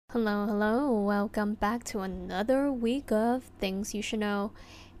Hello, hello. Welcome back to another week of Things You Should Know.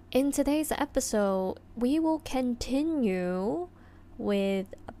 In today's episode, we will continue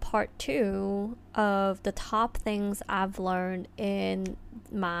with part two of the top things I've learned in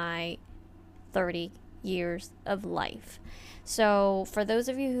my 30 years of life. So, for those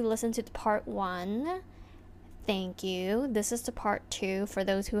of you who listened to part one, thank you. This is the part two. For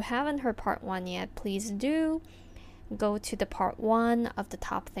those who haven't heard part one yet, please do go to the part one of the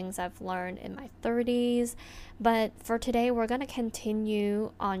top things I've learned in my 30s. But for today, we're going to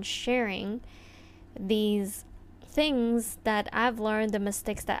continue on sharing these things that I've learned, the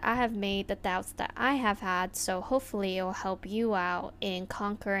mistakes that I have made, the doubts that I have had. So hopefully, it will help you out in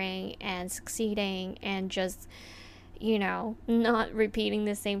conquering and succeeding and just, not repeating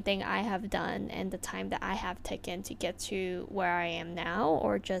the same thing I have done and the time that I have taken to get to where I am now,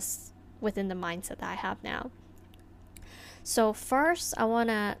 or just within the mindset that I have now. So first I want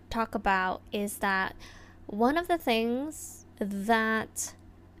to talk about is that one of the things that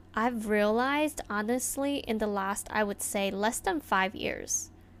I've realized honestly in the last, I would say, less than 5 years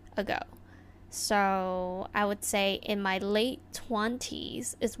ago. So I would say in my late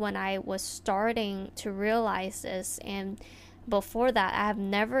 20s is when I was starting to realize this. And before that, I have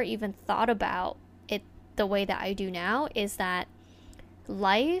never even thought about it the way that I do now, is that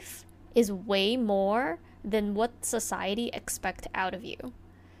life is way more than what society expects out of you.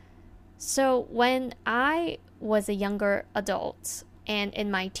 So when I was a younger adult and in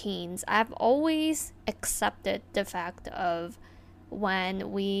my teens, I've always accepted the fact of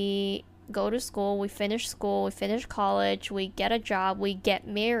when we go to school, we finish college, we get a job, we get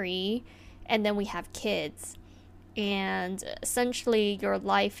married, and then we have kids. And essentially your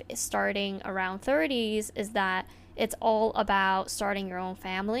life is starting around 30s is that it's all about starting your own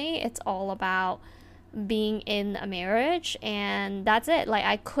family. It's all about being in a marriage, and that's it. Like,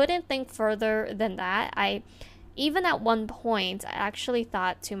 I couldn't think further than that. I even at one point, I actually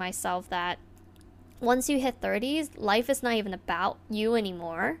thought to myself that once you hit 30s, life is not even about you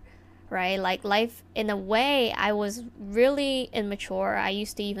anymore, right? Like, life, in a way, I was really immature. I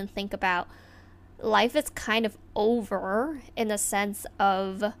used to even think about life is kind of over, in the sense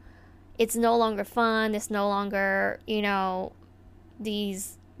of it's no longer fun, it's no longer,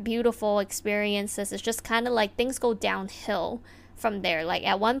 these beautiful experiences. It's just kind of like things go downhill from there. Like,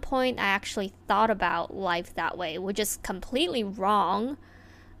 at one point I actually thought about life that way, which is completely wrong,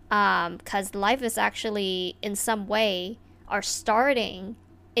 because life is actually in some way are starting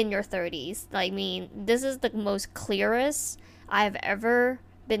in your 30s. Like, I mean, this is the most clearest I've ever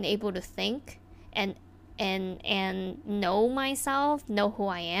been able to think and know myself, know who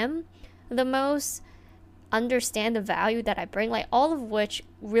I am the most, understand the value that I bring, like all of which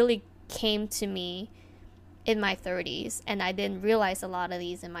really came to me in my 30s, and I didn't realize a lot of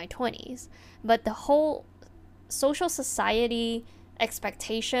these in my 20s. But the whole social society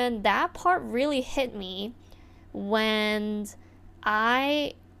expectation, that part really hit me when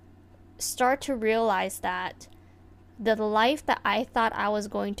I start to realize that the life that I thought I was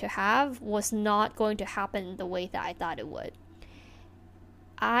going to have was not going to happen the way that I thought it would.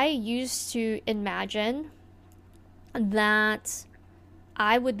 I used to imagine that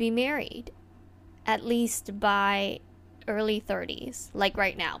I would be married at least by early 30s, like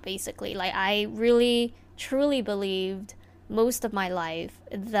right now, basically. Like, I really truly believed most of my life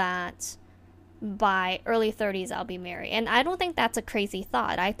that by early 30s I'll be married. And I don't think that's a crazy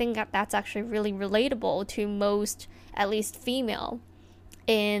thought. I think that that's actually really relatable to most, at least female,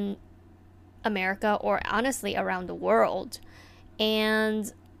 in America, or honestly around the world.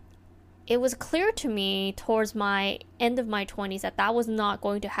 And it was clear to me towards my end of my 20s that that was not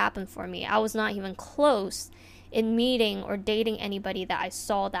going to happen for me. I was not even close in meeting or dating anybody that I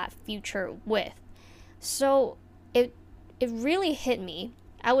saw that future with. So it really hit me.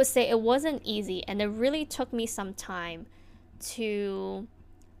 I would say it wasn't easy, and it really took me some time to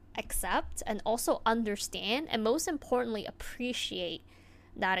accept and also understand, and most importantly, appreciate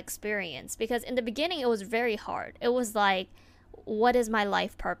that experience. Because in the beginning, it was very hard. It was like, what is my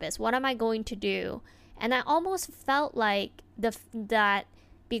life purpose? What am I going to do? And I almost felt like that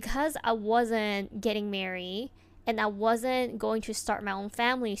because I wasn't getting married and I wasn't going to start my own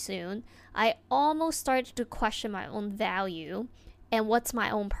family soon, I almost started to question my own value and what's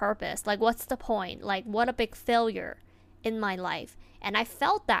my own purpose? Like, what's the point? Like, what a big failure in my life. And I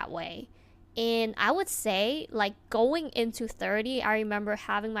felt that way. And I would say, like, going into 30, I remember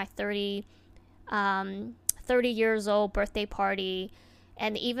having my 30 years old birthday party,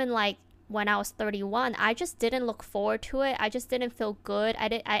 and even like when I was 31, I just didn't look forward to it. I just didn't feel good.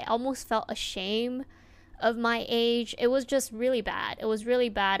 I almost felt ashamed of my age, it was just really bad. It was really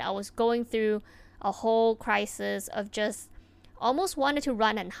bad. I was going through a whole crisis of just almost wanted to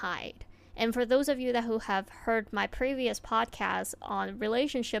run and hide. And for those of you who have heard my previous podcast on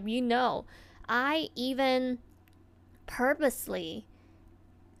relationship, you know, I even purposely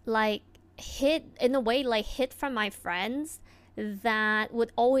hid from my friends that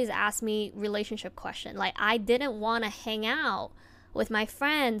would always ask me relationship question. Like, I didn't want to hang out with my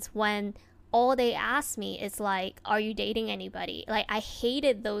friends when all they asked me is like, are you dating anybody? Like, I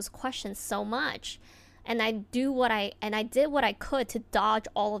hated those questions so much. And I did what I could to dodge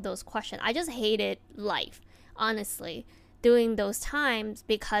all of those questions. I just hated life, honestly, during those times,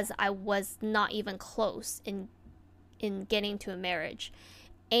 because I was not even close in getting to a marriage.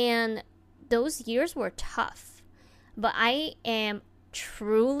 And those years were tough. But I am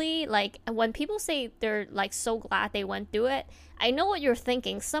truly, like, when people say they're like so glad they went through it, I know what you're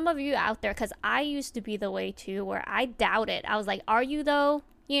thinking. Some of you out there, because I used to be the way too, where I doubted. I was like, are you though?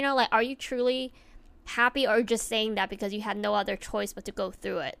 You know, like, are you truly happy, or just saying that because you had no other choice but to go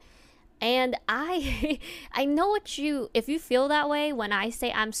through it? And I know if you feel that way when I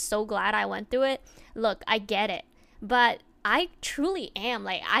say I'm so glad I went through it, look, I get it. But I truly am,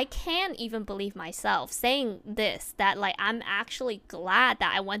 like, I can't even believe myself saying this, that like I'm actually glad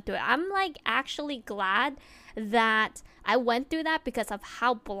that I went through it. I'm like actually glad that I went through that, because of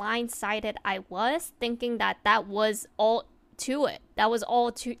how blindsided I was, thinking that was all to it. That was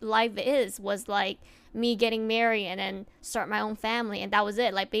all to life was like me getting married and then start my own family, and that was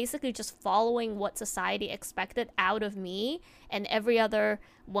it. Like, basically just following what society expected out of me and every other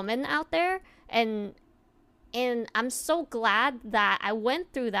woman out there. And I'm so glad that I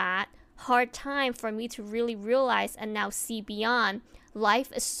went through that hard time for me to really realize and now see beyond.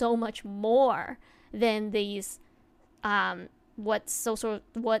 Life is so much more than these what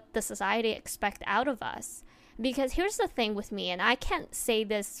the society expect out of us. Because here's the thing with me, and I can't say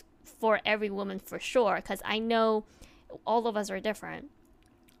this for every woman for sure, because I know all of us are different.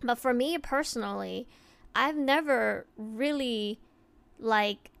 But for me personally, I've never really,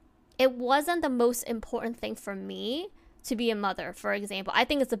 like, it wasn't the most important thing for me to be a mother, for example. I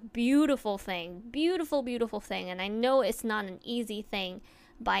think it's a beautiful thing, beautiful thing, and I know it's not an easy thing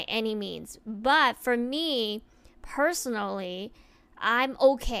by any means. But for me personally, I'm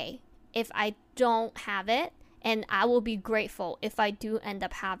okay if I don't have it, and I will be grateful if I do end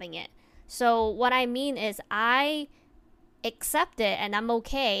up having it. So what I mean is, I accept it and I'm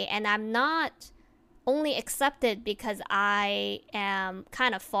okay, and I'm not only accepted because I am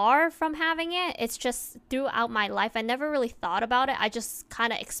kind of far from having it. It's just throughout my life, I never really thought about it. I just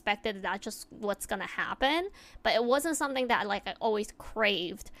kind of expected that's just what's gonna happen. But it wasn't something that I always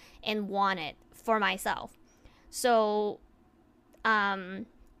craved and wanted for myself. So that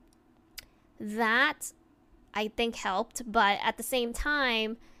I think helped. But at the same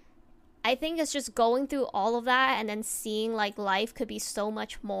time, I think it's just going through all of that and then seeing like life could be so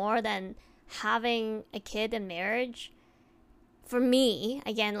much more than having a kid and marriage. For me,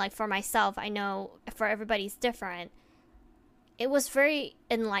 again, like for myself, I know for everybody's different. It was very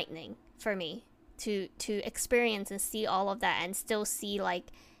enlightening for me to experience and see all of that, and still see like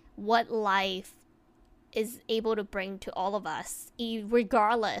what life is able to bring to all of us,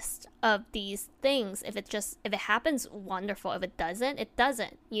 regardless of these things. If it happens, wonderful. If it doesn't, it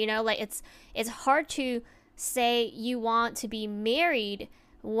doesn't. You know, like it's hard to say you want to be married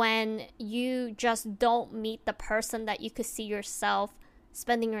when you just don't meet the person that you could see yourself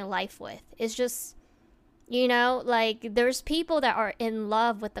spending your life with. It's just, you know, like there's people that are in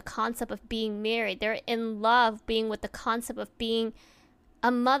love with the concept of being married. They're in love being with the concept of being a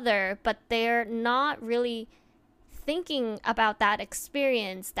mother, but they're not really thinking about that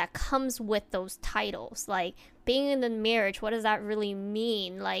experience that comes with those titles. Like being in the marriage, what does that really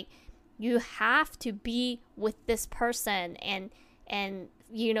mean? Like you have to be with this person, and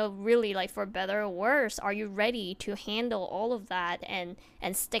you know, really, like, for better or worse, are you ready to handle all of that and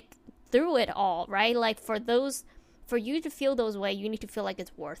stick through it all, right? Like for you to feel those way, you need to feel like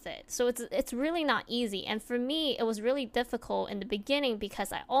it's worth it. So it's really not easy. And for me, it was really difficult in the beginning,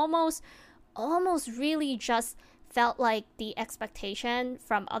 because I almost really just felt like the expectation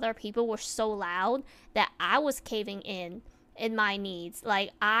from other people were so loud that I was caving in my needs.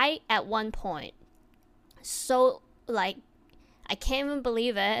 Like I, at one point, so like, I can't even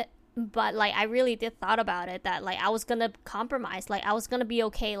believe it, but like I really did thought about it, that like I was gonna compromise, like I was gonna be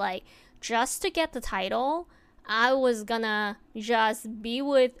okay, like just to get the title, I was gonna just be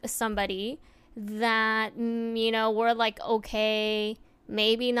with somebody that, you know, we're like okay,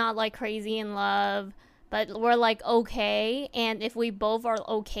 maybe not like crazy in love, but we're like okay, and if we both are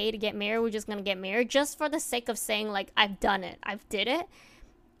okay to get married, we're just gonna get married just for the sake of saying like I've done it, I've did it.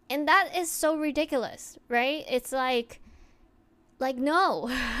 And that is so ridiculous, right? It's like no.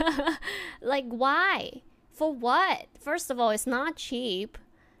 Like why? For what? First of all, it's not cheap.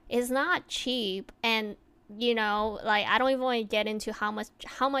 It's not cheap. And like I don't even want to get into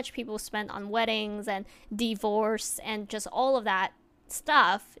how much people spend on weddings and divorce and just all of that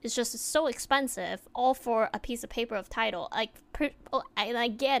stuff. Is just so expensive, all for a piece of paper of title. Like, and I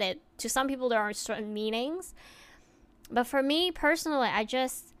get it. To some people, there are certain meanings, but for me personally, I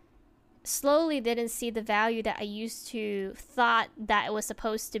just slowly didn't see the value that I used to thought that it was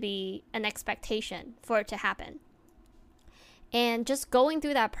supposed to be an expectation for it to happen. And just going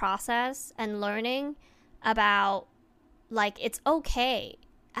through that process and learning about like it's okay.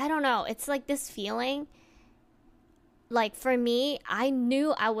 I don't know, it's like this feeling like for me, I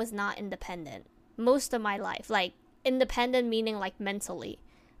knew I was not independent most of my life. Like independent meaning like mentally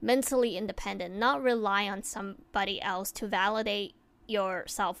independent, not rely on somebody else to validate your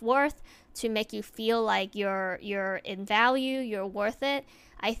self-worth, to make you feel like you're in value, you're worth it.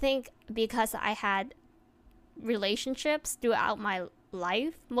 I think because I had relationships throughout my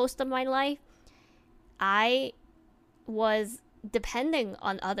life, most of my life, I was depending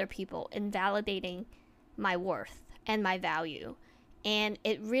on other people in validating my worth and my value. And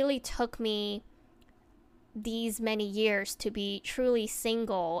it really took me these many years to be truly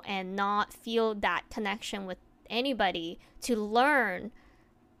single and not feel that connection with anybody, to learn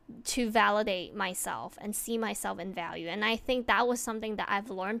to validate myself and see myself in value. And I think that was something that I've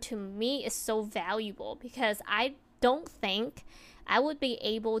learned to me is so valuable, because I don't think I would be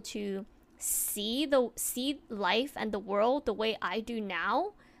able to see life and the world the way I do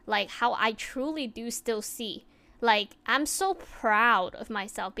now, like how I truly do still see. Like, I'm so proud of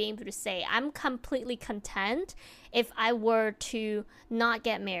myself being able to say I'm completely content if I were to not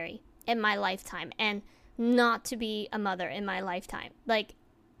get married in my lifetime and not to be a mother in my lifetime. Like,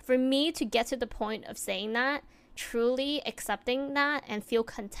 for me to get to the point of saying that, truly accepting that and feel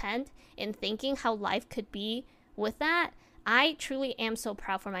content in thinking how life could be with that, I truly am so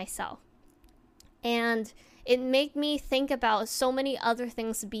proud for myself. And it made me think about so many other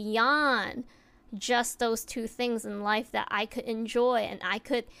things beyond just those two things in life that I could enjoy and I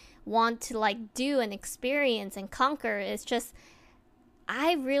could want to like do and experience and conquer. It's just,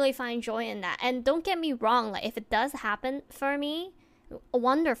 I really find joy in that. And don't get me wrong, like if it does happen for me,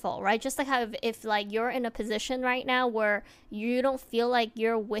 wonderful, right? Just like how if like you're in a position right now where you don't feel like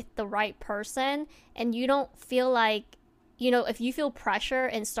you're with the right person, and you don't feel like, if you feel pressure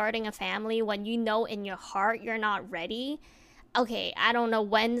in starting a family when you know in your heart you're not ready. Okay, I don't know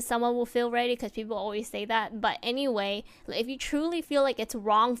when someone will feel ready, because people always say that. But anyway, if you truly feel like it's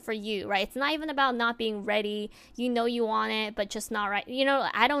wrong for you, right? It's not even about not being ready. You want it, but just not right.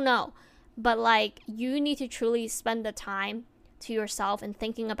 I don't know. But like, you need to truly spend the time to yourself and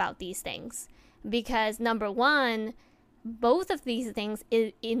thinking about these things. Because number one, both of these things,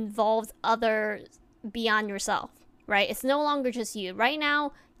 it involves others beyond yourself, right? It's no longer just you. Right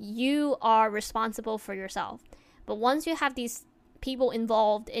now, you are responsible for yourself. But once you have these people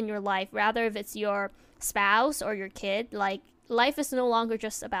involved in your life, rather if it's your spouse or your kid, like life is no longer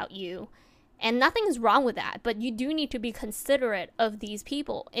just about you. And nothing is wrong with that, but you do need to be considerate of these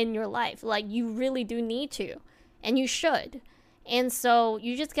people in your life. Like, you really do need to, and you should. And so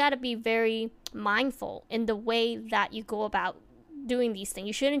you just got to be very mindful in the way that you go about doing these things.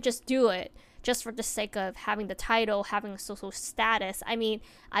 You shouldn't just do it just for the sake of having the title, having a social status. I mean,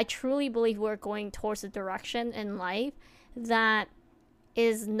 I truly believe we're going towards a direction in life that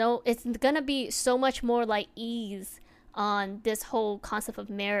it's going to be so much more like ease on this whole concept of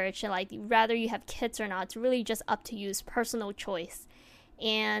marriage. And like, whether you have kids or not, it's really just up to you. It's personal choice.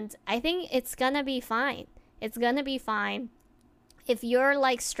 And I think it's going to be fine. It's going to be fine. If you're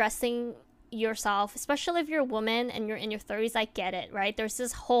like stressing yourself, especially if you're a woman and you're in your 30s, I get it, right? There's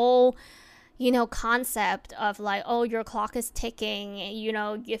this whole, concept of like, oh, your clock is ticking,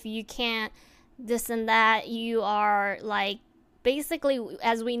 if you can't this and that, you are like, basically,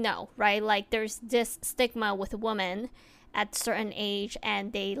 as we know, right? Like, there's this stigma with women at certain age,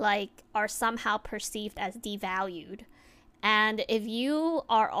 and they like are somehow perceived as devalued. And if you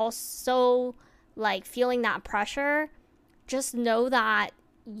are also like feeling that pressure, just know that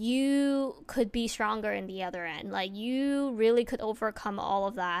you could be stronger in the other end. Like, you really could overcome all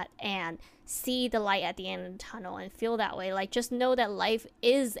of that and see the light at the end of the tunnel and feel that way. Like, just know that life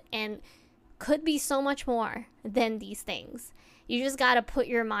is and could be so much more than these things. You just got to put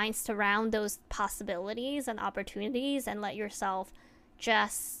your minds around those possibilities and opportunities and let yourself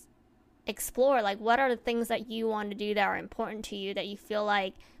just explore, like, what are the things that you want to do that are important to you, that you feel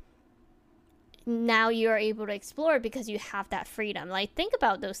like now you're able to explore because you have that freedom. Like, think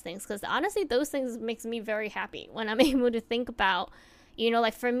about those things, because honestly, those things makes me very happy when I'm able to think about,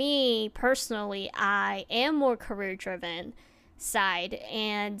 like, for me personally, I am more career driven side,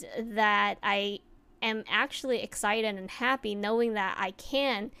 and that I am actually excited and happy knowing that I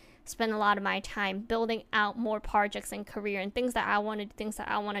can spend a lot of my time building out more projects and career and things that I want to do, things that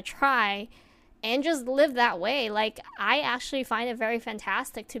I want to try, and just live that way. Like, I actually find it very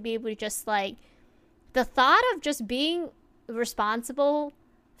fantastic to be able to just, like, the thought of just being responsible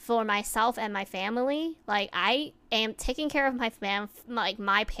for myself and my family. Like, I am taking care of my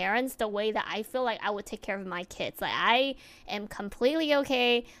parents the way that I feel like I would take care of my kids. Like, I am completely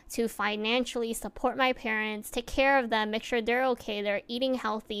okay to financially support my parents, take care of them, make sure they're okay, they're eating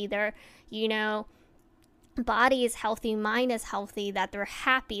healthy, their body is healthy, mind is healthy, that they're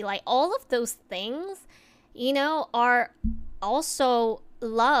happy. Like, all of those things, are also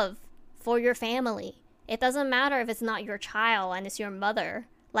love for your family. It doesn't matter if it's not your child and it's your mother.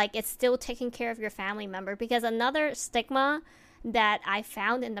 Like, it's still taking care of your family member. Because another stigma that I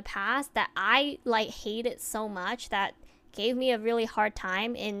found in the past that I, like, hated so much, that gave me a really hard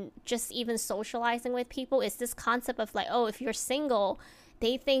time in just even socializing with people, is this concept of, like, oh, if you're single,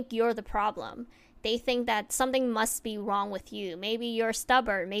 they think you're the problem. They think that something must be wrong with you. Maybe you're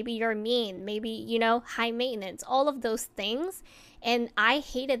stubborn, maybe you're mean, maybe, high maintenance, all of those things. And I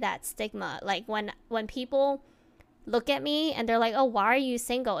hated that stigma. Like, when people look at me and they're like, oh, why are you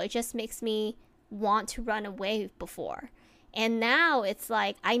single? It just makes me want to run away before. And now it's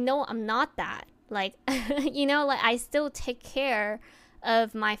like, I know I'm not that. Like, like, I still take care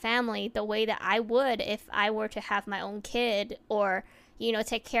of my family the way that I would if I were to have my own kid, or,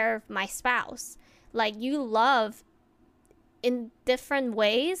 take care of my spouse. Like, you love in different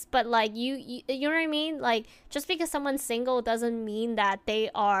ways, but, like, you know what I mean? Like, just because someone's single doesn't mean that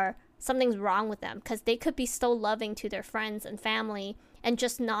something's wrong with them, because they could be so loving to their friends and family and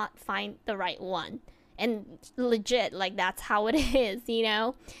just not find the right one. And legit, like, that's how it is,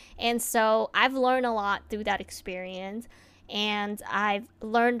 And so I've learned a lot through that experience, and I've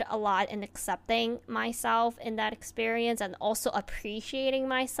learned a lot in accepting myself in that experience, and also appreciating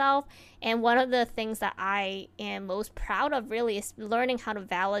myself. And one of the things that I am most proud of, really, is learning how to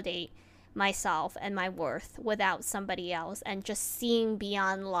validate myself and my worth without somebody else, and just seeing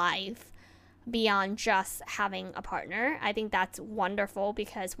beyond life, beyond just having a partner. I think that's wonderful,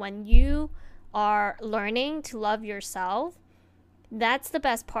 because when you are learning to love yourself, that's the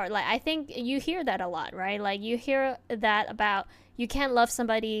best part. Like, I think you hear that a lot, right? Like, you hear that about, you can't love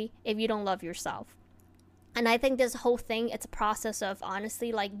somebody if you don't love yourself. And I think this whole thing, it's a process of,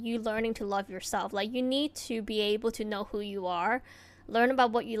 honestly, like, you learning to love yourself. Like, you need to be able to know who you are, learn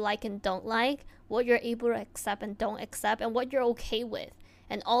about what you like and don't like, what you're able to accept and don't accept, and what you're okay with.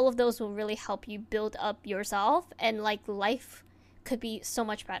 And all of those will really help you build up yourself, and, like, life could be so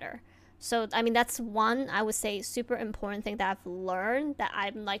much better. So, I mean, that's one, I would say, super important thing that I've learned, that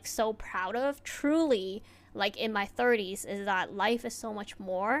I'm, like, so proud of, truly, like, in my 30s, is that life is so much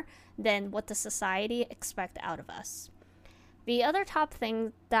more than what the society expect out of us. The other top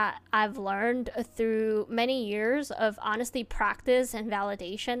thing that I've learned through many years of, honestly, practice and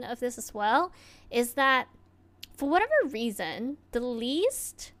validation of this as well, is that for whatever reason, the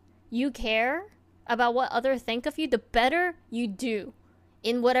least you care about what others think of you, the better you do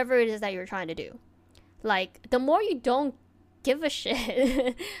in whatever it is that you're trying to do. Like, the more you don't give a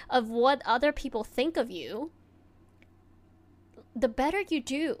shit of what other people think of you, the better you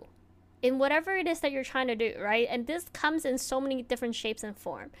do in whatever it is that you're trying to do, right? And this comes in so many different shapes and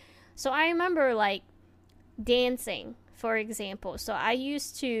form. So I remember, like, dancing, for example. So I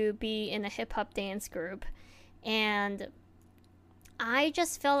used to be in a hip-hop dance group, and I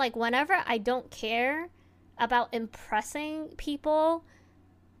just feel like whenever I don't care about impressing people,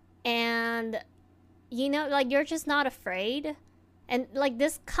 and, like, you're just not afraid. And, like,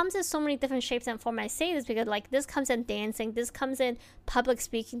 this comes in so many different shapes and forms. I say this because, like, this comes in dancing, this comes in public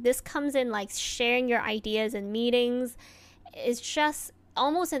speaking, this comes in, like, sharing your ideas in meetings. It's just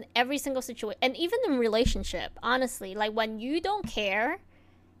almost in every single situation. And even in relationship, honestly, like, when you don't care,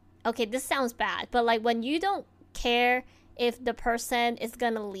 okay, this sounds bad, but, like, when you don't care if the person is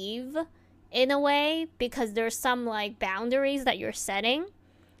gonna leave, in a way, because there's some, like, boundaries that you're setting.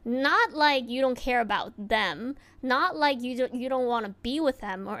 Not like you don't care about them, not like you don't want to be with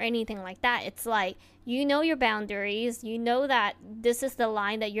them or anything like that. It's like, your boundaries, that this is the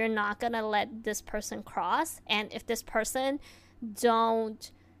line that you're not gonna let this person cross, and if this person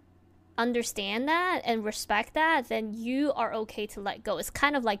don't understand that and respect that, then you are okay to let go. It's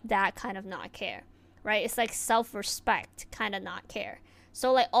kind of like that kind of not care, right? It's like self-respect kind of not care.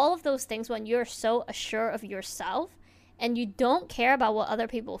 So like all of those things, when you're so assured of yourself and you don't care about what other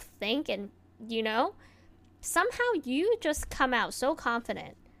people think, and somehow you just come out so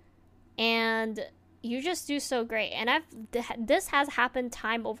confident and you just do so great. And this has happened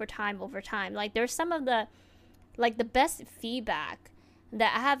time over time. Like there's some of the best feedback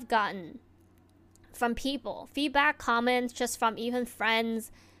that I have gotten from people, comments just from even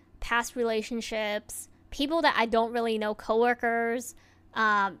friends, past relationships, people that I don't really know, coworkers,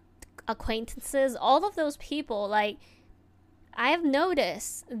 acquaintances, all of those people. Like I have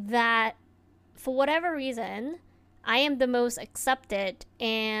noticed that for whatever reason, I am the most accepted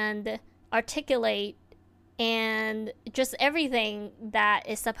and articulate and just everything that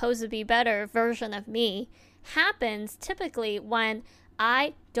is supposed to be better version of me happens typically when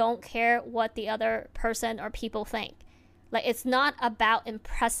I don't care what the other person or people think. Like it's not about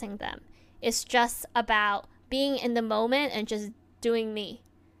impressing them. It's just about being in the moment and just doing me.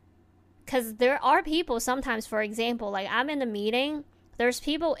 Because there are people sometimes, for example, like I'm in a meeting, there's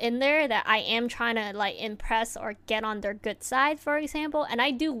people in there that I am trying to like impress or get on their good side, for example, and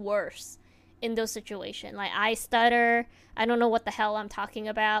I do worse in those situations. Like I stutter, I don't know what the hell I'm talking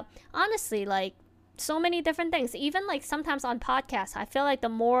about. Honestly, like so many different things. Even like sometimes on podcasts, I feel like the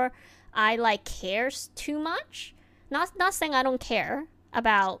more I like cares too much, not saying I don't care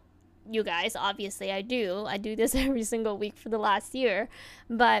about you guys, obviously I do this every single week for the last year,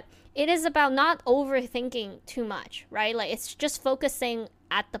 but it is about not overthinking too much, right? Like it's just focusing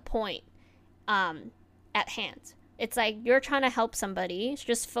at the point at hand. It's like you're trying to help somebody, so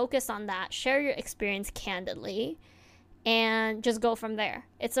just focus on that, share your experience candidly, and just go from there.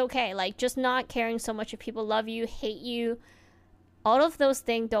 It's okay. Like just not caring so much if people love you, hate you, all of those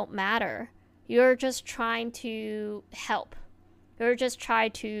things don't matter. You're just trying to help. You're just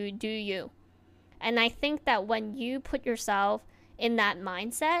trying to do you. And I think that when you put yourself in that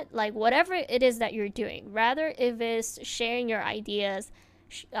mindset, like whatever it is that you're doing, rather if it's sharing your ideas,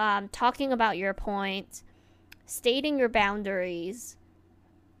 talking about your points, stating your boundaries,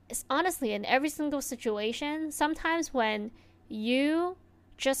 it's honestly in every single situation, sometimes when you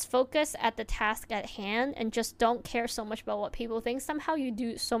just focus at the task at hand and just don't care so much about what people think, somehow you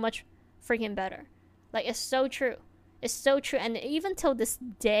do so much freaking better. Like it's so true. It's so true. And even till this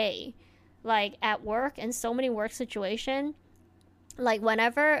day, like at work, in so many work situations, like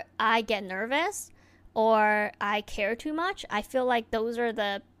whenever I get nervous or I care too much, I feel like those are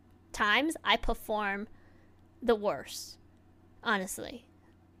the times I perform the worst, honestly.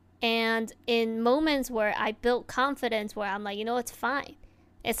 And in moments where I built confidence, where I'm like, it's fine.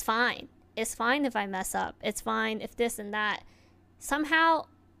 It's fine. It's fine if I mess up. It's fine if this and that. Somehow,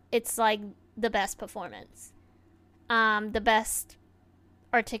 it's like the best performance. The best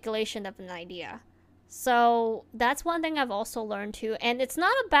articulation of an idea. So that's one thing I've also learned too. And it's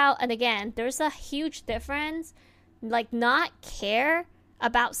not about, and again, there's a huge difference, like not care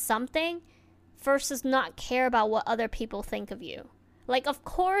about something versus not care about what other people think of you. Like, of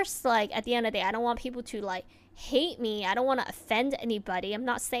course, like at the end of the day, I don't want people to like hate me. I don't want to offend anybody. I'm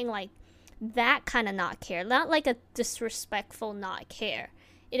not saying like that kind of not care, not like a disrespectful not care.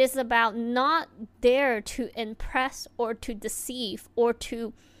 It is about not there to impress or to deceive or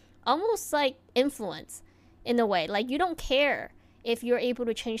to almost like influence in a way. Like you don't care if you're able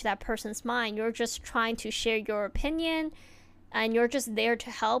to change that person's mind. You're just trying to share your opinion and you're just there to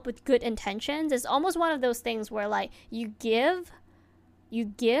help with good intentions. It's almost one of those things where like you give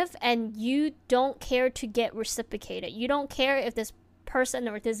and you don't care to get reciprocated. You don't care if this person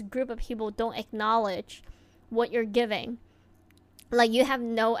or this group of people don't acknowledge what you're giving. Like you have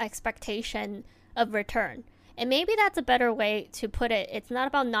no expectation of return. And maybe that's a better way to put it. It's not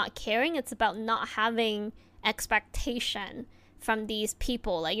about not caring. It's about not having expectation from these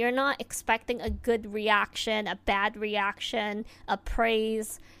people. Like you're not expecting a good reaction, a bad reaction, a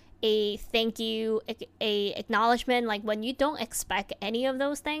praise, a thank you, a acknowledgement. Like when you don't expect any of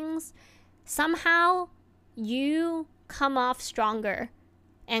those things, somehow you come off stronger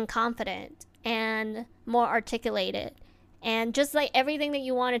and confident and more articulated. And just like everything that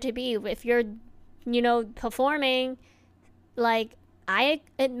you want it to be, if you're, performing, like I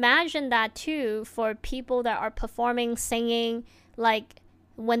imagine that too for people that are performing, singing, like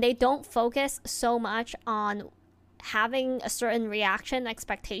when they don't focus so much on having a certain reaction,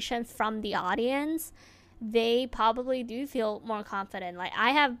 expectation from the audience, they probably do feel more confident. Like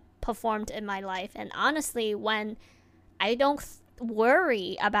I have performed in my life, and honestly, when I don't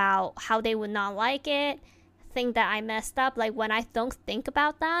worry about how they would not like it, think that I messed up, like when I don't think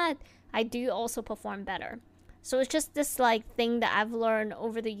about that, I do also perform better. So it's just this like thing that I've learned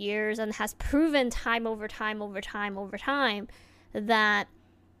over the years and has proven time over time that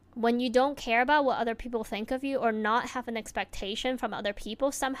when you don't care about what other people think of you or not have an expectation from other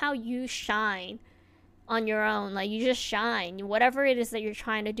people, somehow you shine on your own. Like you just shine. Whatever it is that you're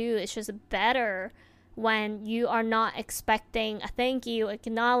trying to do, it's just better when you are not expecting a thank you,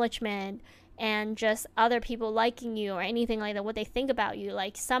 acknowledgement, and just other people liking you or anything like that, what they think about you.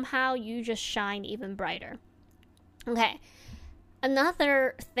 Like somehow you just shine even brighter. Okay.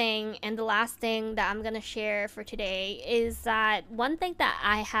 Another thing, and the last thing that I'm going to share for today, is that one thing that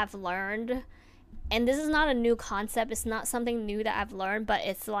I have learned, and this is not a new concept, it's not something new that I've learned, but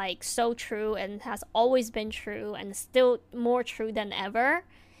it's like so true and has always been true and still more true than ever,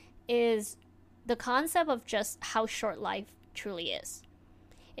 is the concept of just how short life truly is.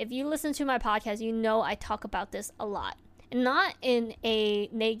 If you listen to my podcast, you know I talk about this a lot. And not in a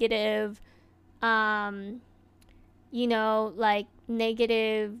negative, like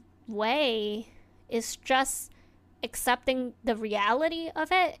negative way. It's just accepting the reality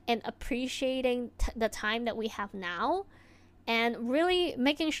of it and appreciating the time that we have now, and really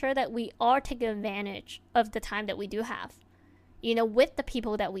making sure that we are taking advantage of the time that we do have, with the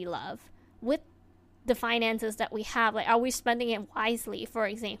people that we love, with the finances that we have. Like, are we spending it wisely? For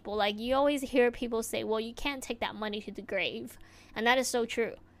example, like you always hear people say, well, you can't take that money to the grave, and that is so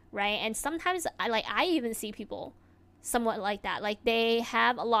true, right? And sometimes I even see people somewhat like that. Like they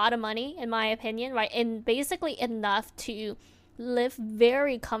have a lot of money, in my opinion, right? And basically enough to live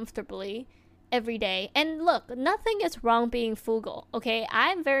very comfortably every day. And look, nothing is wrong being frugal, okay?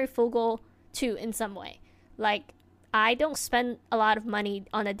 I'm very frugal too in some way. Like I don't spend a lot of money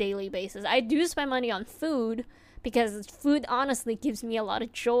on a daily basis. I do spend money on food because food honestly gives me a lot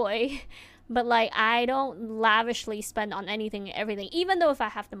of joy. But like I don't lavishly spend on anything and everything, even though if I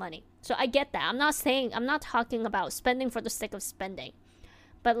have the money. So I get that. I'm not talking about spending for the sake of spending.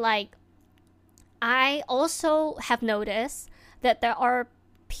 But like I also have noticed that there are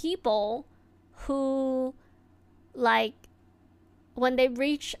people who, like, when they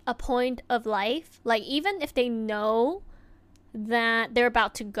reach a point of life, like even if they know that they're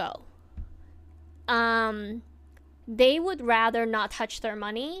about to go, they would rather not touch their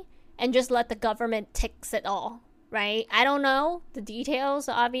money and just let the government tax it all, right? I don't know the details,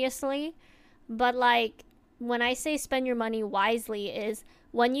 obviously, but like when I say spend your money wisely is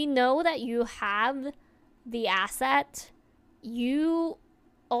when you know that you have the asset, you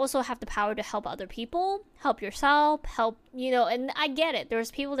also have the power to help other people, help yourself, and I get it.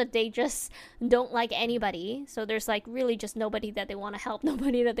 There's people that they just don't like anybody. So there's like really just nobody that they want to help,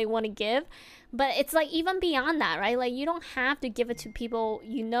 nobody that they want to give. But it's like even beyond that, right? Like you don't have to give it to people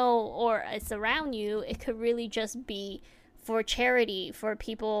or it's around you. It could really just be for charity, for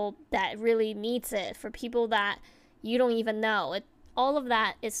people that really needs it, for people that you don't even know. All of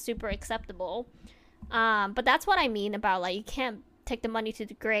that is super acceptable. But that's what I mean about like you can't take the money to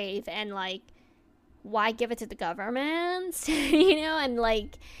the grave, and like why give it to the government and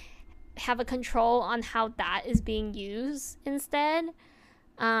like have a control on how that is being used instead.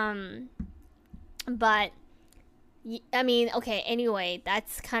 But I mean, okay, anyway,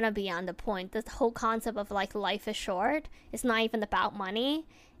 that's kind of beyond the point. The whole concept of like life is short, it's not even about money.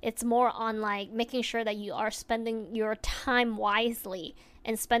 It's more on like making sure that you are spending your time wisely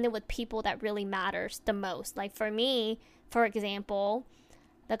and spend it with people that really matters the most. Like for me, for example,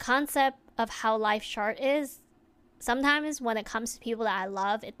 the concept of how life short is, sometimes when it comes to people that I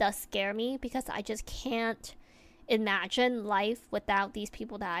love, it does scare me because I just can't imagine life without these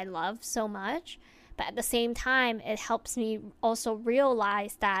people that I love so much. But at the same time, it helps me also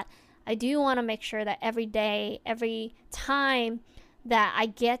realize that I do want to make sure that every day, every time that I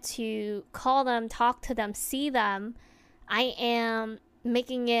get to call them, talk to them, see them, I am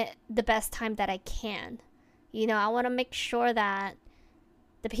making it the best time that I can. I want to make sure that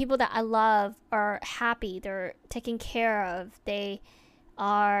the people that I love are happy, they're taken care of, they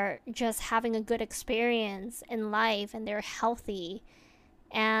are just having a good experience in life, and they're healthy.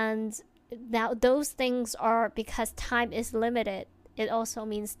 And now those things are, because time is limited, it also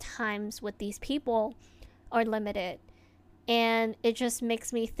means times with these people are limited. And it just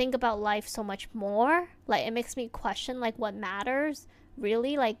makes me think about life so much more. Like it makes me question like what matters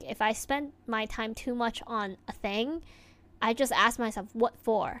really. Like if I spend my time too much on a thing, I just ask myself, what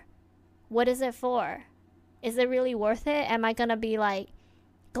for? What is it for? Is it really worth it? Am I gonna be like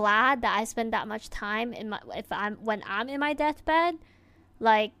glad that I spend that much time when I'm in my deathbed?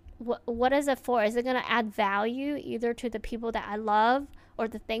 Like what is it for? Is it gonna add value either to the people that I love or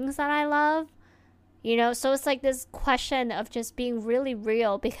the things that I love? You know, so it's like this question of just being really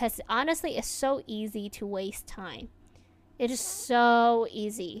real, because honestly, it's so easy to waste time. It is so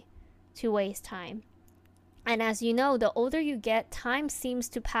easy to waste time. And as you know, the older you get, time seems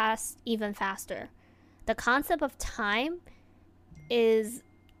to pass even faster. The concept of time is,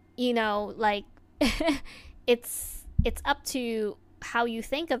 you know, like it's up to how you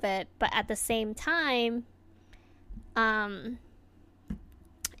think of it, but at the same time, um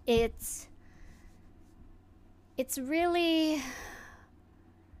it's really,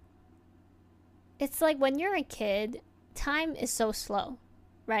 it's like when you're a kid, time is so slow,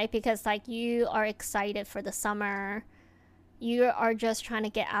 right? Because like you are excited for the summer, you are just trying to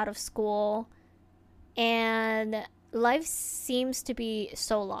get out of school, and life seems to be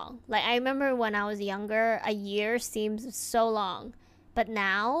so long. Like I remember when I was younger, a year seems so long, but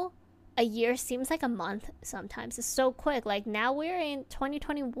now a year seems like a month sometimes. It's so quick. Like now we're in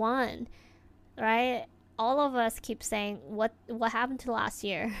 2021, right? All of us keep saying what happened to last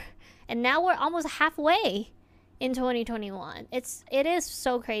year, and now we're almost halfway in 2021. It is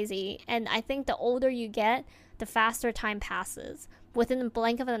so crazy, and I think the older you get, the faster time passes. Within the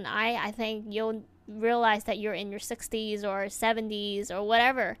blink of an eye, I think you'll realize that you're in your 60s or 70s or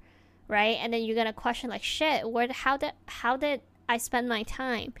whatever, right? And then you're gonna question like, shit, how did I spend my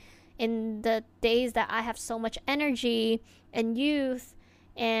time in the days that I have so much energy and youth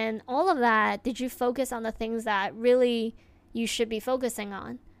and all of that? Did you focus on the things that really you should be focusing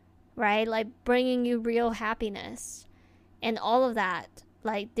on, right? Like bringing you real happiness and all of that.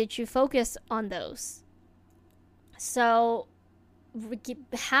 Like, did you focus on those? So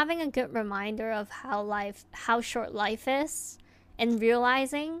having a good reminder of how short life is, and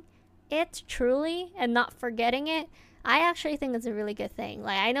realizing it truly and not forgetting it, I actually think it's a really good thing.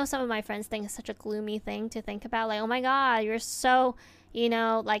 Like I know some of my friends think it's such a gloomy thing to think about, like, oh my god, you're so, you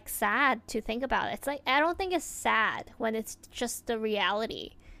know, like sad to think about. It's like, I don't think it's sad when it's just the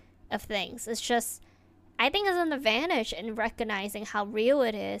reality of things. It's just, I think it's an advantage in recognizing how real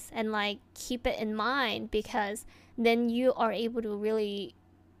it is, and like keep it in mind, because then you are able to really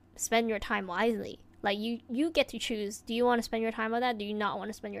spend your time wisely. Like you get to choose, do you want to spend your time on that? Do you not want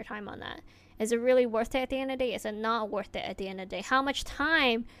to spend your time on that? Is it really worth it at the end of the day? Is it not worth it at the end of the day? How much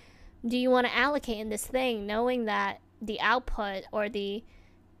time do you want to allocate in this thing, knowing that the output or the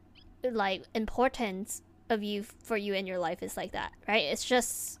like importance of you for you in your life is like that, right? It's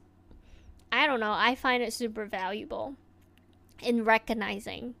just, I don't know, I find it super valuable in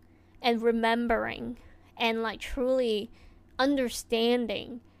recognizing and remembering and like truly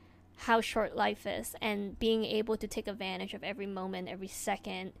understanding how short life is, and being able to take advantage of every moment, every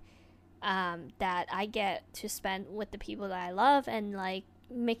second that I get to spend with the people that I love, and like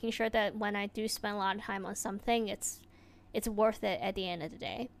making sure that when I do spend a lot of time on something, it's worth it at the end of the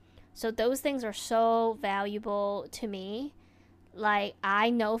day. So those things are so valuable to me. Like I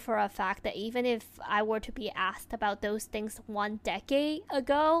know for a fact that even if I were to be asked about those things 1 decade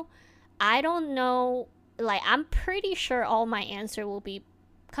ago, I don't know, like I'm pretty sure all my answer will be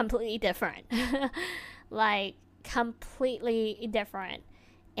completely different. Like completely different.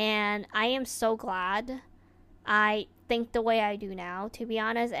 And I am so glad I think the way I do now, to be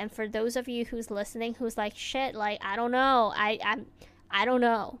honest. And for those of you who's listening who's like, shit, like I don't know, I don't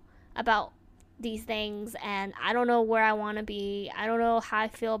know about these things, and I don't know where I want to be, I don't know how I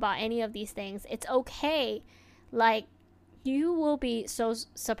feel about any of these things, it's okay. Like you will be so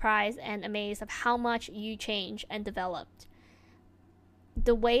surprised and amazed of how much you change and developed.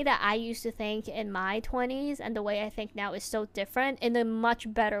 The way that I used to think in my 20s and the way I think now is so different, in a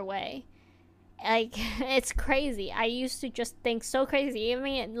much better way. Like it's crazy. I used to just think so crazy. I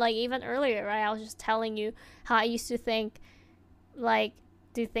mean, like even earlier, right? I was just telling you how I used to think, like,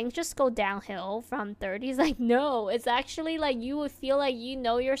 do things just go downhill from 30s? Like, no, it's actually like you would feel like you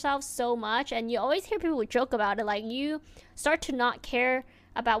know yourself so much, and you always hear people joke about it. Like you start to not care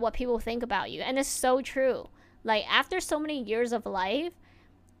about what people think about you, and it's so true. Like after so many years of life,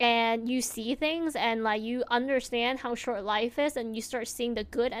 and you see things, and like you understand how short life is, and you start seeing the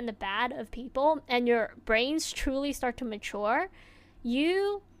good and the bad of people, and your brains truly start to mature,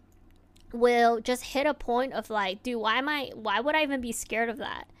 you will just hit a point of like, dude, why would I even be scared of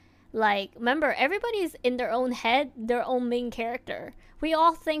that? Like, remember, everybody's in their own head, their own main character. We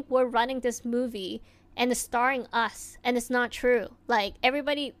all think we're running this movie and it's starring us, and it's not true. Like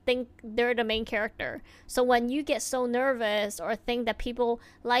everybody think they're the main character. So when you get so nervous or think that people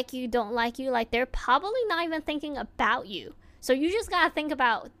like you, don't like you, like they're probably not even thinking about you. So you just gotta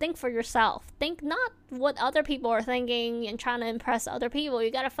think for yourself. Think not what other people are thinking and trying to impress other people.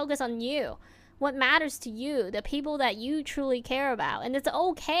 You gotta focus on you. what matters to you, the people that you truly care about. And it's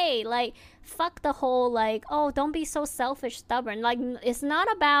okay. Like, fuck the whole, like, oh, don't be so selfish, stubborn. Like, it's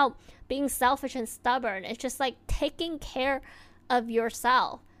not about being selfish and stubborn. It's just like taking care of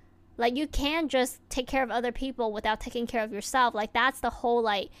yourself. Like, you can't just take care of other people without taking care of yourself. Like, that's the whole,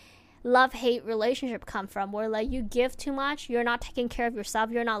 like, love-hate relationship come from, where like you give too much, you're not taking care of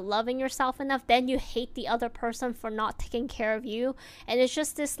yourself, you're not loving yourself enough, then you hate the other person for not taking care of you. And it's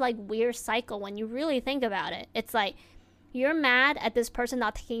just this like weird cycle when you really think about it. It's like you're mad at this person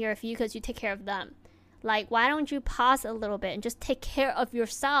not taking care of you because you take care of them. Like, why don't you pause a little bit and just take care of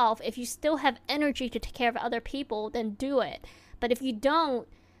yourself? If you still have energy to take care of other people, then do it. But if you don't,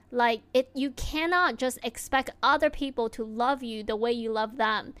 like, you cannot just expect other people to love you the way you love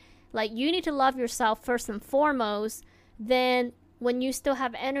them. Like, you need to love yourself first and foremost. Then when you still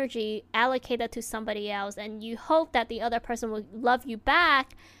have energy, allocate that to somebody else, and you hope that the other person will love you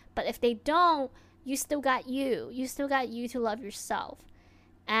back. But if they don't, you still got you. You still got you to love yourself.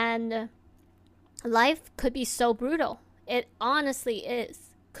 And life could be so brutal. It honestly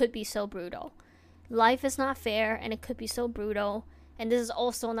could be so brutal. Life is not fair, and it could be so brutal. And this is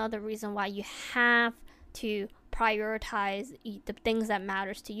also another reason why you have to prioritize the things that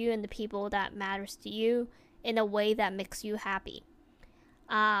matters to you and the people that matters to you in a way that makes you happy.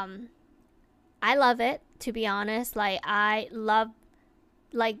 I love it, to be honest. Like, I love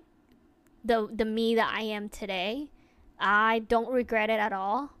like the me that I am today. I don't regret it at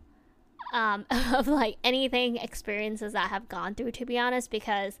all. Of like anything experiences that I have gone through, to be honest,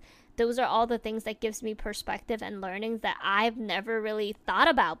 because those are all the things that gives me perspective and learnings that I've never really thought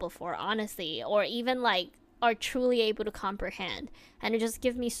about before, honestly, or even like are truly able to comprehend. And it just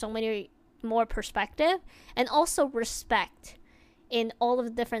gives me so many more perspective and also respect in all of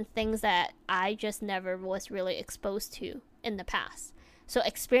the different things that I just never was really exposed to in the past. So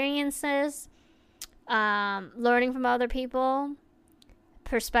experiences, learning from other people,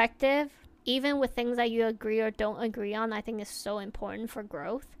 perspective, even with things that you agree or don't agree on, I think is so important for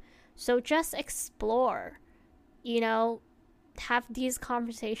growth. So just explore, have these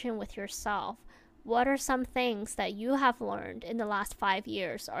conversations with yourself. What are some things that you have learned in the last 5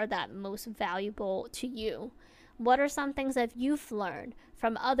 years are that most valuable to you? What are some things that you've learned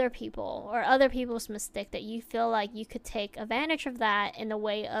from other people or other people's mistake that you feel like you could take advantage of that in a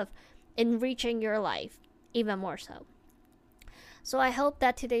way of enriching your life even more so? So I hope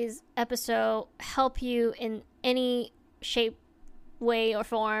that today's episode helped you in any shape, way, or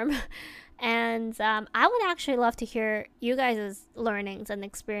form. And I would actually love to hear you guys' learnings and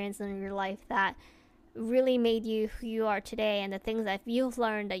experiences in your life that really made you who you are today, and the things that you've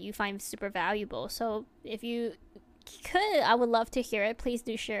learned that you find super valuable. So if you could, I would love to hear it. Please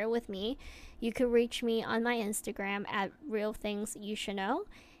do share it with me. You could reach me on my Instagram at Real Things You Should Know.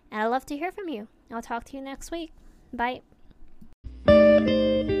 And I'd love to hear from you. I'll talk to you next week. Bye.